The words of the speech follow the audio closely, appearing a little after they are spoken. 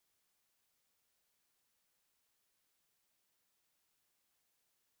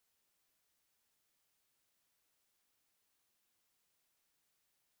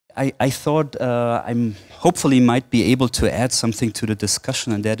I thought I'm hopefully might be able to add something to the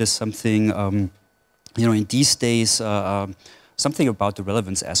discussion, and that is something, you know, in these days, something about the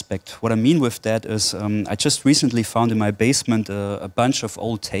relevance aspect. What I mean with that is I just recently found in my basement a bunch of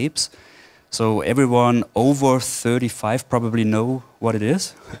old tapes. So everyone over 35 probably know what it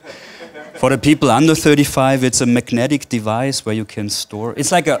is. For the people under 35, it's a magnetic device where you can store.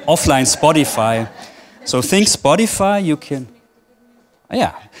 It's like an offline Spotify. So think Spotify, you can,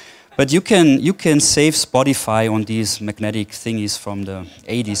 yeah. But you can save Spotify on these magnetic thingies from the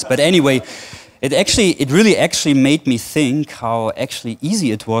 80s. But anyway, it really actually made me think how actually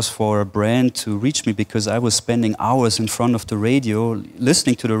easy it was for a brand to reach me, because I was spending hours in front of the radio,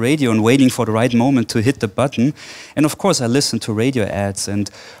 listening to the radio and waiting for the right moment to hit the button. And of course I listened to radio ads,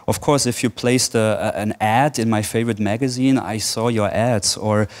 and of course if you placed an ad in my favorite magazine, I saw your ads.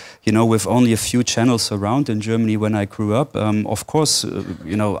 Or, you know, with only a few channels around in Germany when I grew up, of course,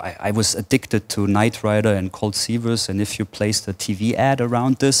 you know, I was addicted to Knight Rider and Colt Seavers, and if you placed a TV ad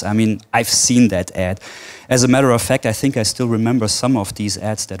around this, I mean, I've seen that ad. As a matter of fact, I think I still remember some of these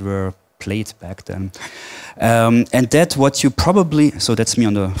ads that were played back then. And that what you probably, so that's me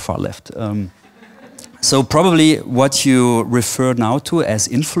on the far left. So probably what you refer now to as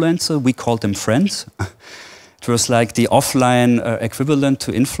influencer, we called them friends. It was like the offline equivalent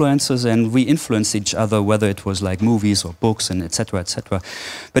to influencers, and we influenced each other, whether it was like movies or books and etc., etc.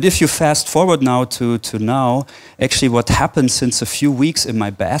 But if you fast forward now to now, actually what happened since a few weeks in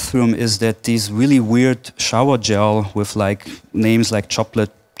my bathroom is that these really weird shower gel with like names like chocolate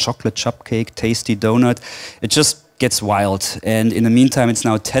cupcake, tasty donut, it just gets wild. And in the meantime, it's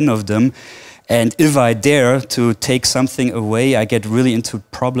now 10 of them. And if I dare to take something away, I get really into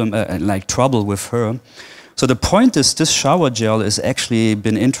trouble with her. So the point is, this shower gel has actually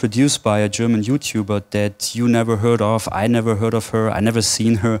been introduced by a German YouTuber that you never heard of, I never heard of her, I never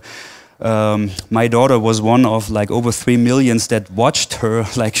seen her. My daughter was one of like over 3 million that watched her,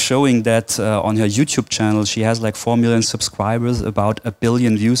 like showing that on her YouTube channel. She has like 4 million subscribers, about 1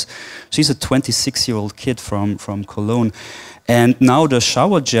 billion views. She's a 26-year-old kid from Cologne. And now the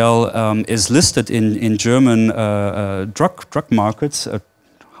shower gel is listed in German drug markets,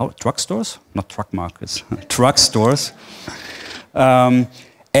 drugstores? Not truck markets, drugstores.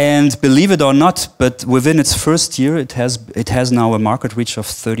 And believe it or not, but within its first year, it has now a market reach of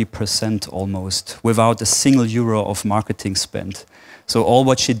 30% almost, without a single euro of marketing spent. So all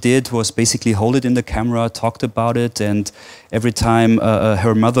what she did was basically hold it in the camera, talked about it, and every time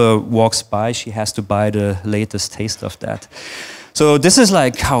her mother walks by, she has to buy the latest taste of that. So this is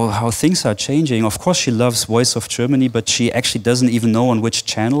like how things are changing. Of course, she loves Voice of Germany, but she actually doesn't even know on which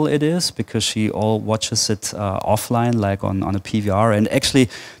channel it is, because she all watches it offline, like on a PVR. And actually,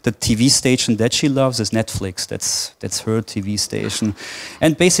 the TV station that she loves is Netflix. That's her TV station.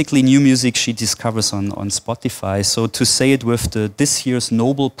 And basically, new music she discovers on Spotify. So to say it with this year's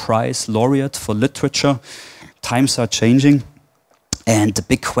Nobel Prize laureate for literature, times are changing. And the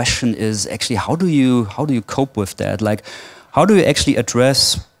big question is actually, how do you cope with that? Like, how do you actually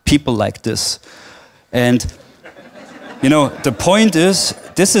address people like this? And, you know, the point is,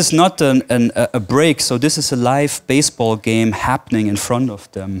 this is not a break, so this is a live baseball game happening in front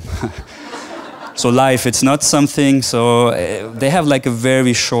of them. So live, it's not something, so they have like a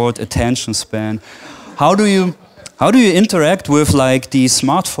very short attention span. How do you interact with like these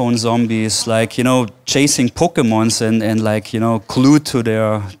smartphone zombies, like, you know, chasing Pokemons and like, you know, glued to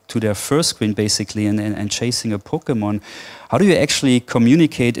their first screen basically and chasing a Pokemon? How do you actually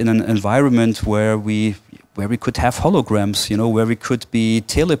communicate in an environment where we could have holograms, you know, where we could be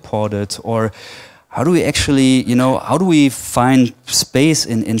teleported? Or how do we actually, you know, how do we find space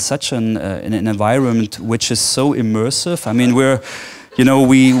in such an environment which is so immersive? I mean,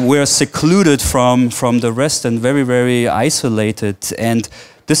 we're secluded from the rest and very, very isolated. And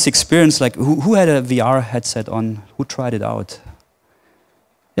this experience, like, who had a VR headset on? Who tried it out?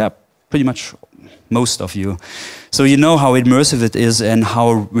 Yeah, pretty much most of you. So you know how immersive it is and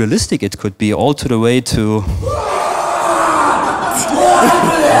how realistic it could be, all to the way to...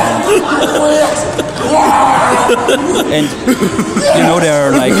 And you know, there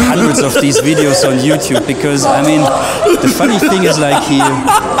are like hundreds of these videos on YouTube, because I mean, the funny thing is like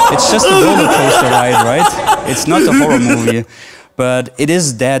it's just a roller coaster ride, right? It's not a horror movie, but it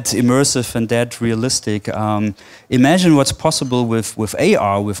is that immersive and that realistic. Imagine what's possible with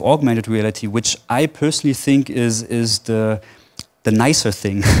AR, with augmented reality, which I personally think is the nicer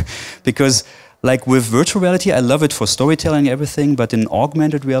thing, because like with virtual reality, I love it for storytelling and everything, but in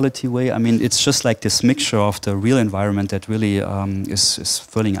augmented reality way, I mean, it's just like this mixture of the real environment that really is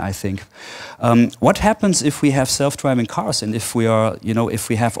thrilling, I think. What happens if we have self-driving cars and if we are, you know, if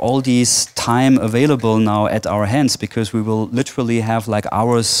we have all these time available now at our hands, because we will literally have like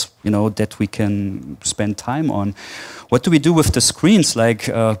hours, you know, that we can spend time on. What do we do with the screens? Like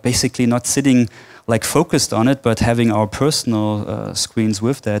basically not sitting like focused on it, but having our personal screens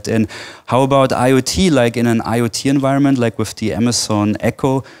with that. And how about IoT? Like in an IoT environment, like with the Amazon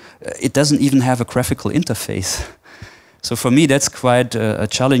Echo, it doesn't even have a graphical interface. So for me, that's quite a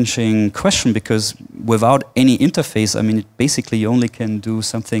challenging question, because without any interface, I mean, it basically you only can do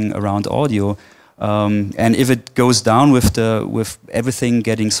something around audio. And if it goes down with everything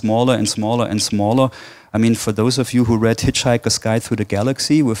getting smaller and smaller and smaller, I mean, for those of you who read Hitchhiker's Guide Through the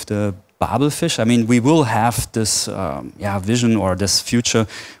Galaxy with the Babelfish, I mean, we will have this vision or this future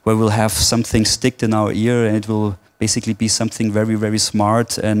where we'll have something stick in our ear and it will basically be something very, very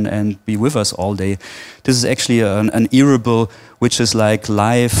smart and be with us all day. This is actually an earable, which is like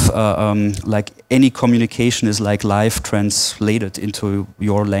live, like any communication is like live translated into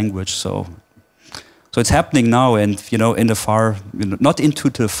your language. So it's happening now, and you know, in the far, you know, not into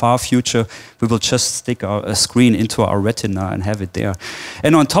the far future, we will just stick a screen into our retina and have it there.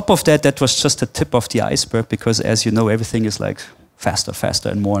 And on top of that, that was just the tip of the iceberg, because as you know, everything is like faster, faster,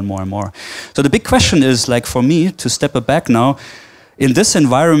 and more and more and more. So the big question is, like for me, to step back now, in this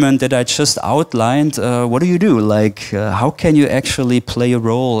environment that I just outlined, what do you do? Like, how can you actually play a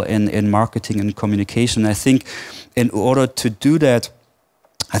role in marketing and communication? I think in order to do that,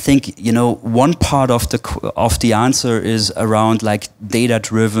 I think, you know, one part of the answer is around like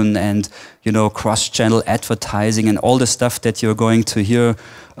data-driven and, you know, cross-channel advertising and all the stuff that you're going to hear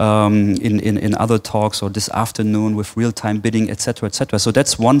in other talks or this afternoon with real-time bidding, etc., etc. So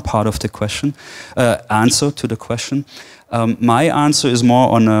that's one part of the question, answer to the question. My answer is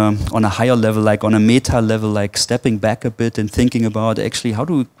more on a higher level, like on a meta level, like stepping back a bit and thinking about actually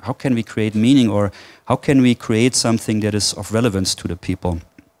how can we create meaning, or how can we create something that is of relevance to the people.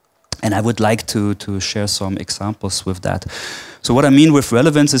 And I would like to share some examples with that. So what I mean with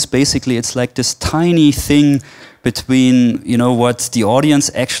relevance is basically it's like this tiny thing between, you know, what the audience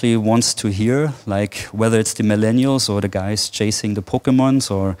actually wants to hear, like whether it's the millennials or the guys chasing the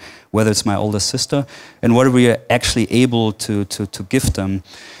Pokemons, or whether it's my older sister, and what we are actually able to give them.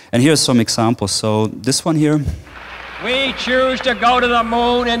 And here are some examples. So this one here. We choose to go to the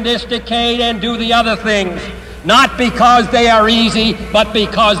moon in this decade and do the other things. Not because they are easy, but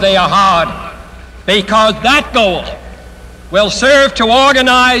because they are hard. Because that goal will serve to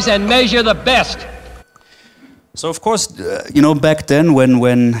organize and measure the best. So of course, you know, back then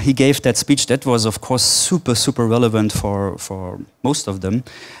when he gave that speech, that was of course super, super relevant for most of them.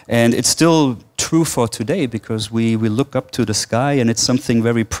 And it's still true for today, because we look up to the sky and it's something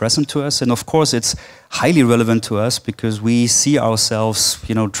very present to us. And of course it's highly relevant to us because we see ourselves,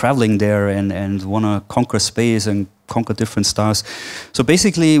 you know, traveling there and want to conquer space and conquer different stars. So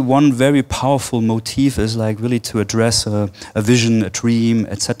basically one very powerful motif is like really to address a vision, a dream,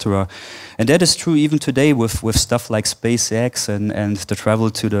 etc. And that is true even today with stuff like SpaceX and the travel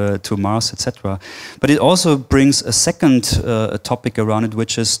to Mars, etc. But it also brings a second topic around it,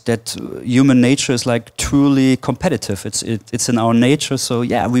 which is that human nature is like truly competitive. It's in our nature. So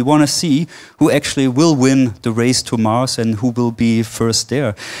yeah, we want to see who actually will win the race to Mars and who will be first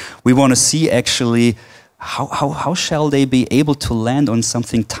there. We want to see actually how shall they be able to land on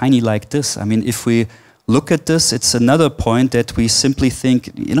something tiny like this? I mean, if we look at this, it's another point that we simply think,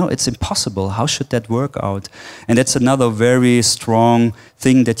 you know, it's impossible. How should that work out? And that's another very strong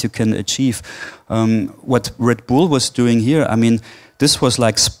thing that you can achieve. What Red Bull was doing here, I mean, this was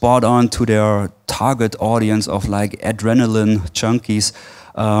like spot on to their target audience of like adrenaline junkies.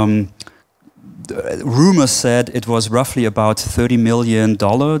 Rumors said it was roughly about $30 million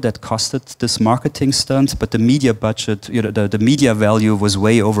that costed this marketing stunt, but the media budget, you know, the media value was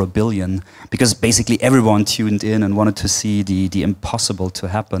way over $1 billion, because basically everyone tuned in and wanted to see the impossible to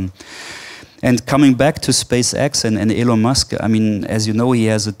happen. And coming back to SpaceX and Elon Musk, I mean, as you know, he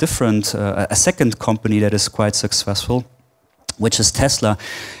has a different, a second company that is quite successful, which is Tesla.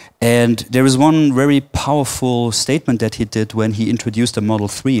 And there is one very powerful statement that he did when he introduced the Model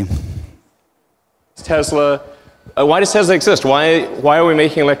 3. Tesla, why does Tesla exist? Why are we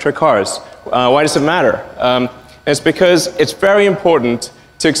making electric cars? Why does it matter? It's because it's very important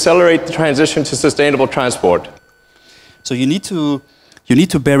to accelerate the transition to sustainable transport. So you need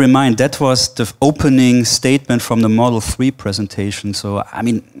to bear in mind that was the opening statement from the Model 3 presentation. So I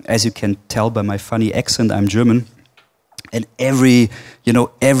mean, as you can tell by my funny accent, I'm German. And every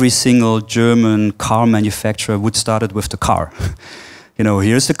single German car manufacturer would start it with the car.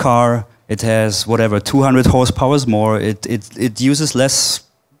 Here's the car. It has whatever 200 horsepower more. It uses less,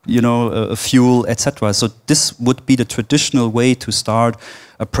 fuel, etc. So this would be the traditional way to start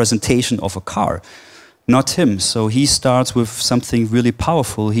a presentation of a car. Not him. So he starts with something really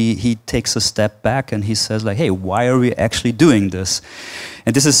powerful. He takes a step back and he says like, hey, why are we actually doing this?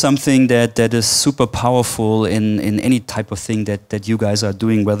 And this is something that is super powerful in any type of thing that you guys are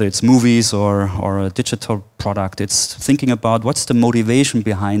doing, whether it's movies or a digital product. It's thinking about what's the motivation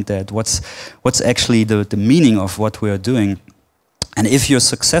behind that, what's actually the meaning of what we are doing. And if you're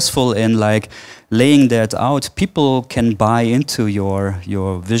successful in like laying that out, people can buy into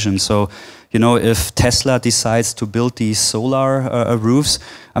your vision. So, if Tesla decides to build these solar roofs,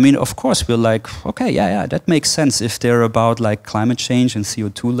 I mean, of course, we're like, okay, yeah, that makes sense. If they're about like climate change and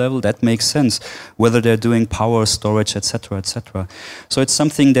CO2 level, that makes sense. Whether they're doing power storage, etc., etc. So it's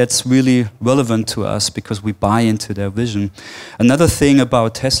something that's really relevant to us because we buy into their vision. Another thing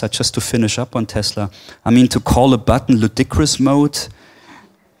about Tesla, just to finish up on Tesla, I mean, to call a button ludicrous mode,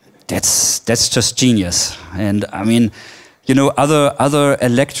 that's just genius. And I mean, other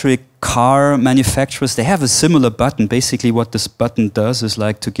electric car manufacturers, they have a similar button. Basically what this button does is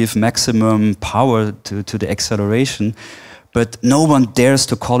like to give maximum power to the acceleration, but no one dares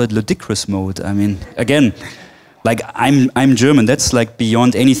to call it ludicrous mode. I mean, again, like I'm German, that's like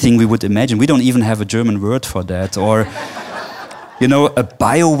beyond anything we would imagine. We don't even have a German word for that. Or, a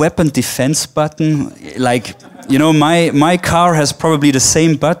bioweapon defense button, like, my car has probably the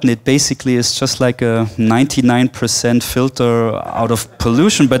same button. It basically is just like a 99% filter out of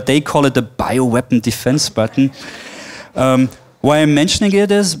pollution, but they call it a bioweapon defense button. Why I'm mentioning it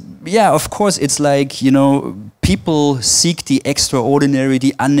is, yeah, of course, it's like, people seek the extraordinary,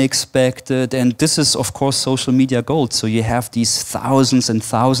 the unexpected, and this is, of course, social media gold. So you have these thousands and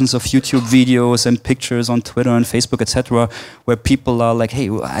thousands of YouTube videos and pictures on Twitter and Facebook, etc., where people are like, hey,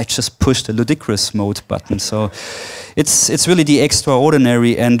 I just pushed the ludicrous mode button. So it's really the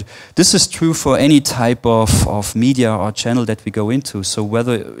extraordinary, and this is true for any type of media or channel that we go into. So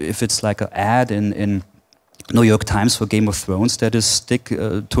whether if it's like an ad in New York Times for Game of Thrones that is stick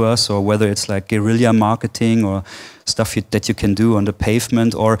to us, or whether it's like guerrilla marketing or stuff that you can do on the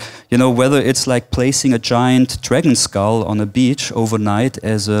pavement, or whether it's like placing a giant dragon skull on a beach overnight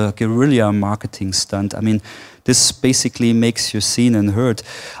as a guerrilla marketing stunt. I mean, this basically makes you seen and heard.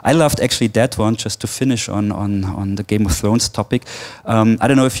 I loved actually that one, just to finish on the Game of Thrones topic. I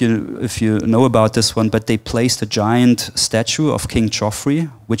don't know if you know about this one, but they placed a giant statue of King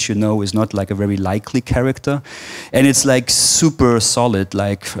Joffrey, which is not like a very likely character, and it's like super solid,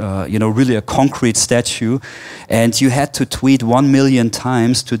 like really a concrete statue, and you had to tweet 1 million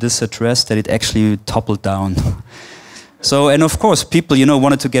times to this address that it actually toppled down. So, and of course, people,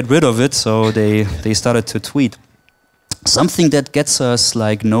 wanted to get rid of it, so they started to tweet. Something that gets us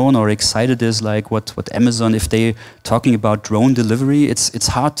like known or excited is like what Amazon, if they're talking about drone delivery, it's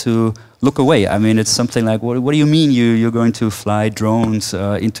hard to look away. I mean, it's something like, what do you mean you're going to fly drones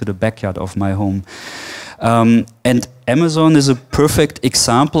into the backyard of my home? And Amazon is a perfect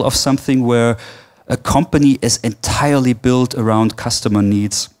example of something where a company is entirely built around customer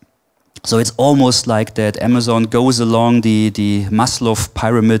needs. So it's almost like that Amazon goes along the Maslow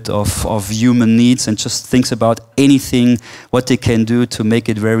pyramid of human needs and just thinks about anything, what they can do to make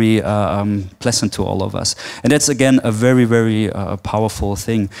it very pleasant to all of us. And that's, again, a very, very powerful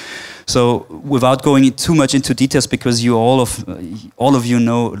thing. So without going too much into details, because all of you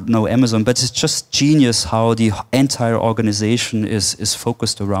know Amazon, but it's just genius how the entire organization is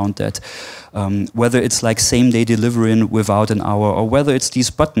focused around that. Whether it's like same-day delivery without an hour, or whether it's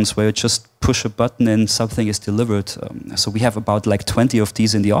these buttons where you just push a button and something is delivered. So we have about like 20 of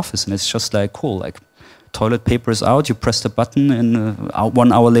these in the office, and it's just like cool. Like toilet paper is out, you press the button, and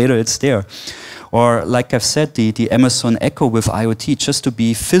 1 hour later it's there. Or like I've said, the Amazon Echo with IoT, just to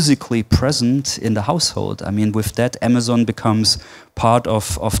be physically present in the household. I mean, with that, Amazon becomes part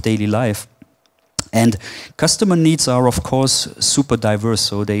of daily life. And customer needs are, of course, super diverse.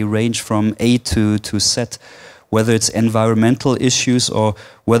 So they range from A to Z, whether it's environmental issues or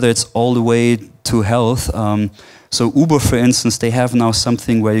whether it's all the way to health. So Uber, for instance, they have now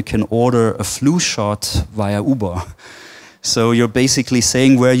something where you can order a flu shot via Uber. So you're basically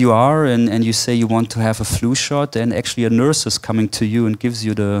saying where you are, and you say you want to have a flu shot, and actually a nurse is coming to you and gives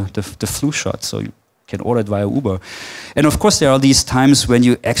you the flu shot. So you can order it via Uber. And of course, there are these times when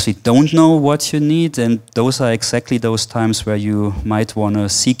you actually don't know what you need, and those are exactly those times where you might want to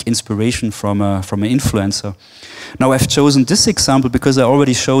seek inspiration from an influencer. Now, I've chosen this example because I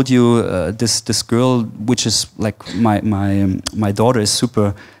already showed you this girl, which is like my daughter is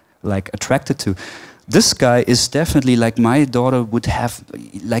super like attracted to. This guy is definitely like my daughter would have,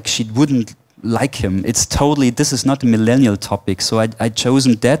 like she wouldn't like him. It's totally, this is not a millennial topic. So I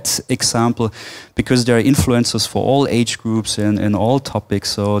chosen that example because there are influencers for all age groups and all topics.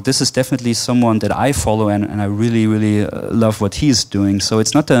 So this is definitely someone that I follow and I really, really love what he's doing. So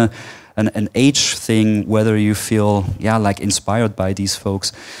it's not an age thing, whether you feel, yeah, like inspired by these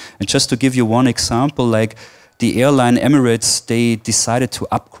folks. And just to give you one example, like the airline Emirates, they decided to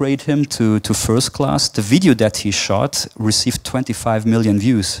upgrade him to first class. The video that he shot received 25 million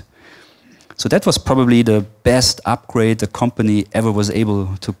views. So that was probably the best upgrade the company ever was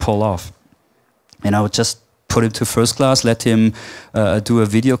able to pull off. And I would just put him to first class, let him do a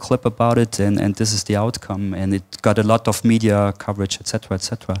video clip about it, and this is the outcome. And it got a lot of media coverage, etc.,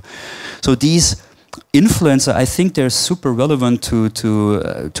 etc. So these influencer, I think they're super relevant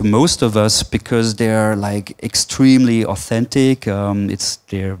to most of us because they're like extremely authentic.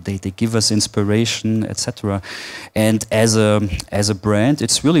 They give us inspiration, etc. And as a brand,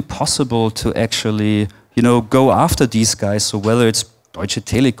 it's really possible to actually go after these guys. So whether it's Deutsche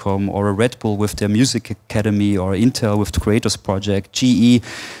Telekom or a Red Bull with their Music Academy or Intel with the Creators Project, GE.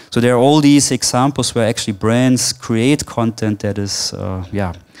 So there are all these examples where actually brands create content that is,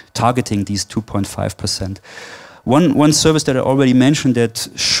 targeting these 2.5%. One service that I already mentioned that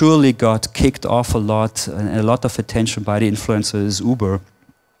surely got kicked off a lot and a lot of attention by the influencer is Uber.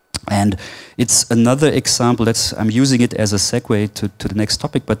 And it's another example I'm using it as a segue to the next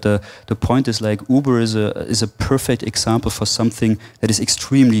topic, but the point is like Uber is a perfect example for something that is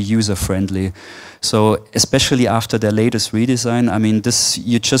extremely user-friendly. So especially after their latest redesign, I mean,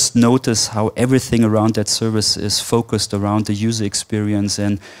 you just notice how everything around that service is focused around the user experience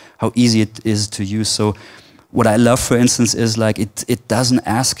and how easy it is to use. So what I love, for instance, is like it doesn't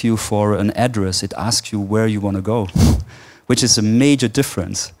ask you for an address, it asks you where you want to go, which is a major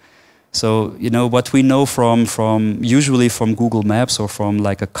difference. So, what we know usually from Google Maps or from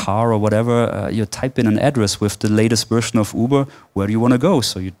like a car or whatever, you type in an address with the latest version of Uber, where do you want to go?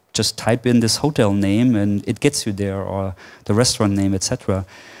 So you just type in this hotel name and it gets you there, or the restaurant name, etc.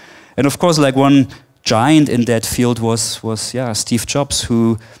 And of course, like one giant in that field was Steve Jobs,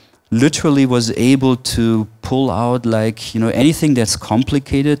 who literally was able to pull out like, anything that's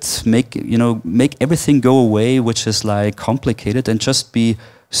complicated, make everything go away, which is like complicated, and just be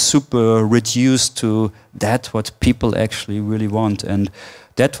super reduced to what people actually really want. And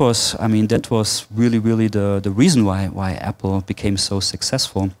that was really, really the reason why Apple became so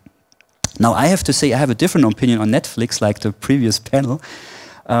successful. Now, I have to say I have a different opinion on Netflix, like the previous panel,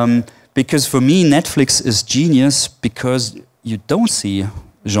 because for me, Netflix is genius because you don't see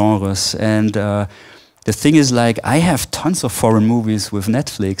genres. And the thing is, like, I have tons of foreign movies with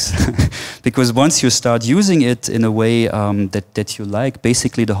Netflix because once you start using it in a way that you like,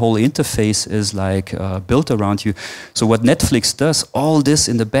 basically the whole interface is like built around you. So what Netflix does, all this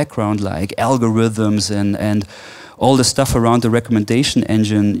in the background, like algorithms and all the stuff around the recommendation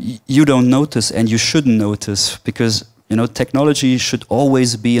engine, you don't notice and you shouldn't notice because technology should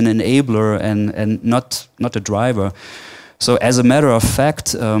always be an enabler and not a driver. So as a matter of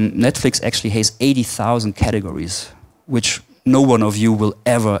fact, Netflix actually has 80,000 categories, which no one of you will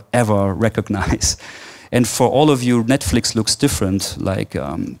ever recognize. And for all of you, Netflix looks different, like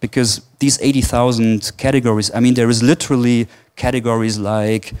because these 80,000 categories, I mean, there is literally categories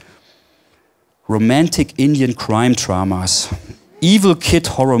like romantic Indian crime dramas, evil kid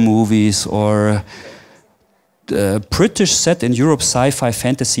horror movies, or British set in Europe sci-fi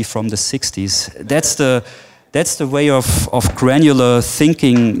fantasy from the 60s. That's the way of granular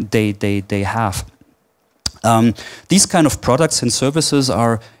thinking they have. These kind of products and services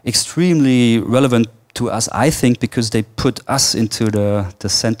are extremely relevant to us, I think, because they put us into the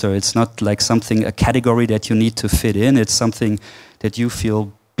center. It's not like a category that you need to fit in. It's something that you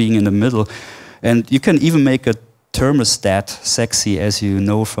feel being in the middle. And you can even make a thermostat sexy, as you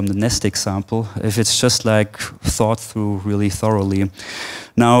know from the Nest example, if it's just like thought through really thoroughly.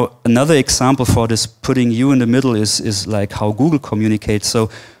 Now, another example for this putting you in the middle is like how Google communicates. So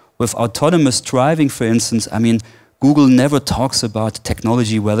with autonomous driving, for instance, I mean, Google never talks about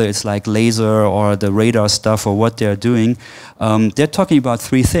technology, whether it's like laser or the radar stuff or what they're doing. They're talking about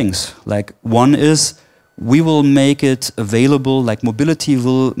three things. Like one is, we will make it available, like mobility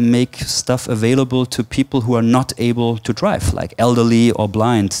will make stuff available to people who are not able to drive, like elderly or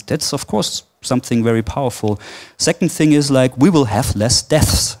blind. That's of course something very powerful. Second thing is like, we will have less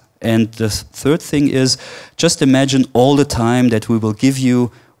deaths. And the third thing is, just imagine all the time that we will give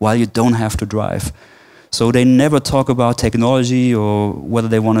you while you don't have to drive. So they never talk about technology or whether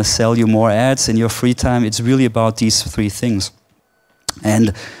they want to sell you more ads in your free time. It's really about these three things.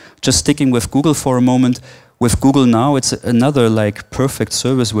 And just sticking with Google for a moment, with Google now, it's another like perfect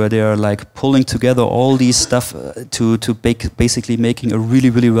service where they are like pulling together all these stuff to basically making a really,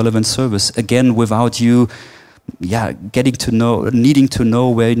 really relevant service. Again, without you, getting to know, needing to know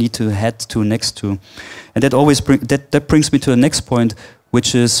where you need to head to next to. And that always that brings me to the next point,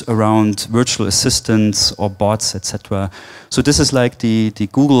 which is around virtual assistants or bots, etc. So this is like the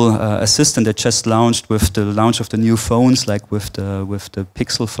Google Assistant that just launched with the launch of the new phones, like with the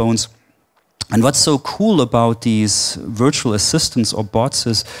Pixel phones. And what's so cool about these virtual assistants or bots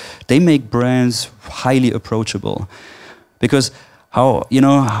is they make brands highly approachable. Because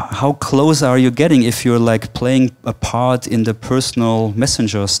how close are you getting if you're like playing a part in the personal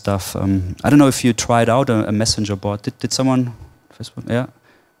messenger stuff? I don't know if you tried out a messenger bot. Did someone? Yeah,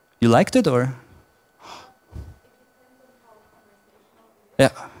 you liked it or? Yeah.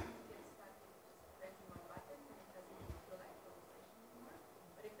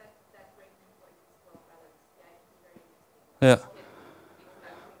 Yeah.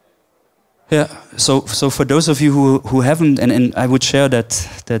 Yeah. So for those of you who haven't, and I would share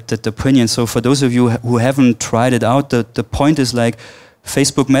that opinion. So for those of you who haven't tried it out, the point is like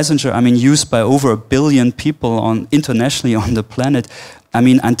Facebook Messenger. I mean, used by over 1 billion people internationally on the planet. I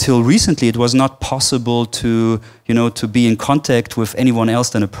mean, until recently, it was not possible to be in contact with anyone else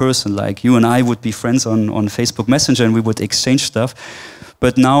than a person. Like you and I would be friends on Facebook Messenger, and we would exchange stuff.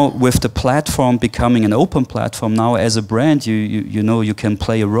 But now, with the platform becoming an open platform, now as a brand, you can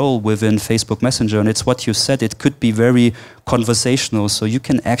play a role within Facebook Messenger, and it's what you said. It could be very conversational, so you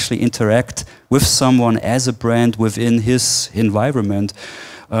can actually interact with someone as a brand within his environment.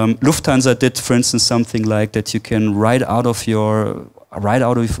 Lufthansa did, for instance, something like that. You can write out of your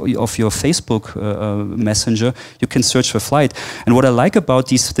Facebook Messenger, you can search for flight. And what I like about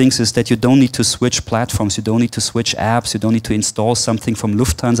these things is that you don't need to switch platforms, you don't need to switch apps, you don't need to install something from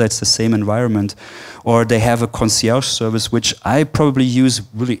Lufthansa, it's the same environment. Or they have a concierge service, which I probably use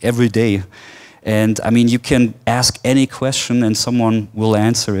really every day. And I mean, you can ask any question and someone will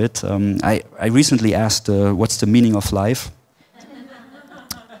answer it. I recently asked, what's the meaning of life?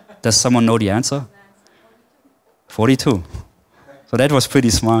 Does someone know the answer? 42. So that was pretty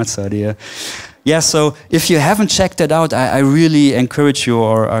smart, Sadia. Yeah, so if you haven't checked that out, I really encourage you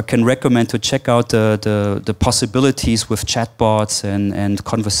or can recommend to check out the possibilities with chatbots and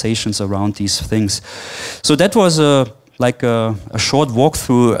conversations around these things. So that was a short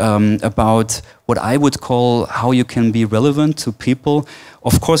walkthrough about what I would call how you can be relevant to people.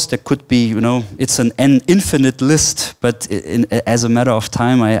 Of course, there could be, it's an infinite list, but as a matter of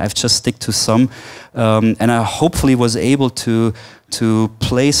time, I've just stick to some. And I hopefully was able to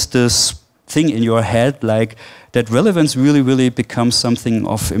place this thing in your head, like that relevance really becomes something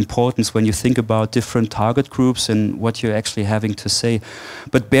of importance when you think about different target groups and what you're actually having to say.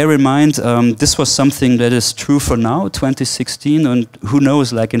 But bear in mind, this was something that is true for now, 2016, and who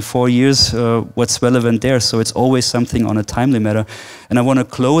knows, like in 4 years, what's relevant there. So it's always something on a timely matter. And I want to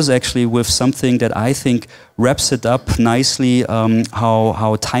close actually with something that I think wraps it up nicely,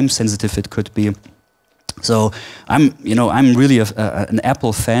 how time sensitive it could be. So I'm really an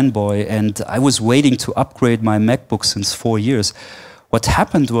Apple fanboy, and I was waiting to upgrade my MacBook since 4 years. What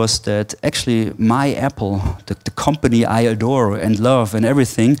happened was that actually my Apple, the company I adore and love and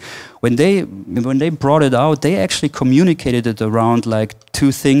everything, when they brought it out, they actually communicated it around like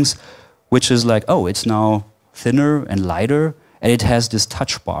 2 things, which is like, oh, it's now thinner and lighter, and it has this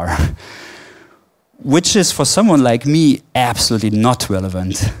touch bar, which is for someone like me absolutely not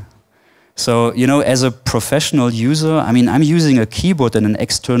relevant. So, as a professional user, I mean, I'm using a keyboard and an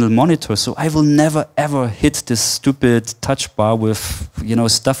external monitor, so I will never ever hit this stupid touch bar with,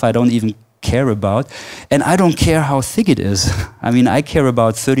 stuff I don't even care about. And I don't care how thick it is. I mean, I care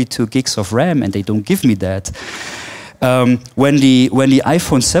about 32 gigs of RAM, and they don't give me that. When the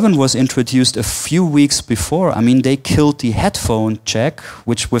iPhone 7 was introduced a few weeks before, I mean, they killed the headphone jack,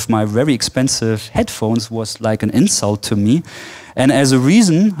 which with my very expensive headphones was like an insult to me. And as a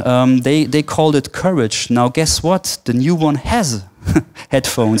reason, they called it courage. Now guess what? The new one has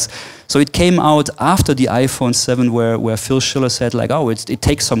headphones. So it came out after the iPhone 7 where Phil Schiller said like, oh, it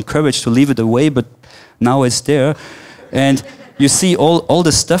takes some courage to leave it away, but now it's there. And you see all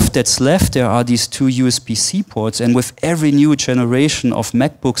the stuff that's left, there are these 2 USB-C ports, and with every new generation of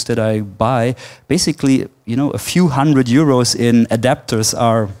MacBooks that I buy, basically, a few €100 in adapters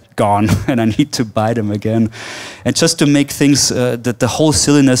are gone and I need to buy them again. And just to make things, that the whole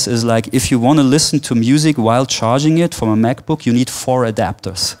silliness is like, if you want to listen to music while charging it from a MacBook, you need 4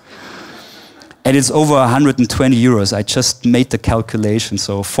 adapters. And it's over 120 euros. I just made the calculation.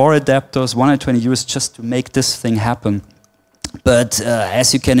 So 4 adapters, 120 euros just to make this thing happen. But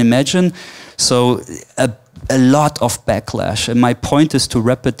as you can imagine, so a lot of backlash. And my point is, to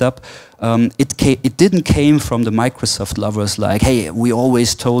wrap it up, it didn't came from the Microsoft lovers like, hey, we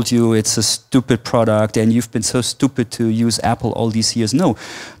always told you it's a stupid product and you've been so stupid to use Apple all these years. No,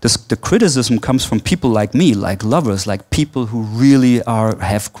 the criticism comes from people like me, like lovers, like people who really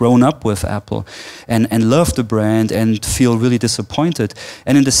have grown up with Apple and love the brand and feel really disappointed.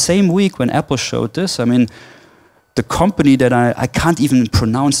 And in the same week when Apple showed this, I mean, the company that I can't even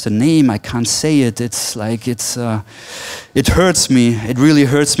pronounce the name, I can't say it, it's like, it hurts me, it really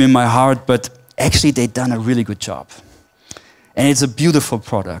hurts me in my heart, but actually they've done a really good job. And it's a beautiful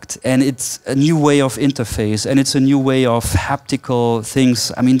product, and it's a new way of interface, and it's a new way of haptical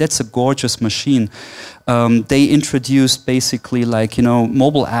things. I mean, that's a gorgeous machine. They introduced basically like, you know,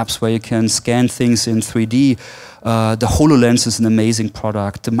 mobile apps where you can scan things in 3D. The HoloLens is an amazing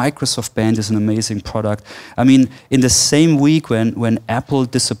product. The Microsoft Band is an amazing product. I mean, in the same week when Apple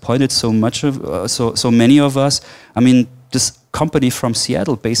disappointed so many of us, I mean, this company from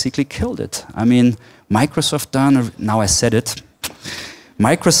Seattle basically killed it. I mean, Microsoft now I said it,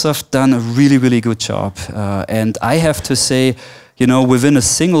 Microsoft done a really, really good job. And I have to say, you know, within a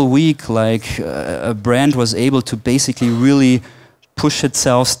single week, like a brand was able to basically really push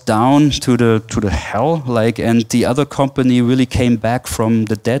itself down to the hell, like, and the other company really came back from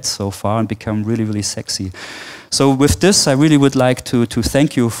the dead so far and become really, really sexy. So with this, I really would like to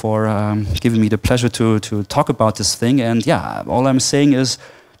thank you for giving me the pleasure to talk about this thing. And yeah, all I'm saying is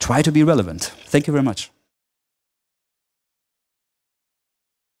try to be relevant. Thank you very much.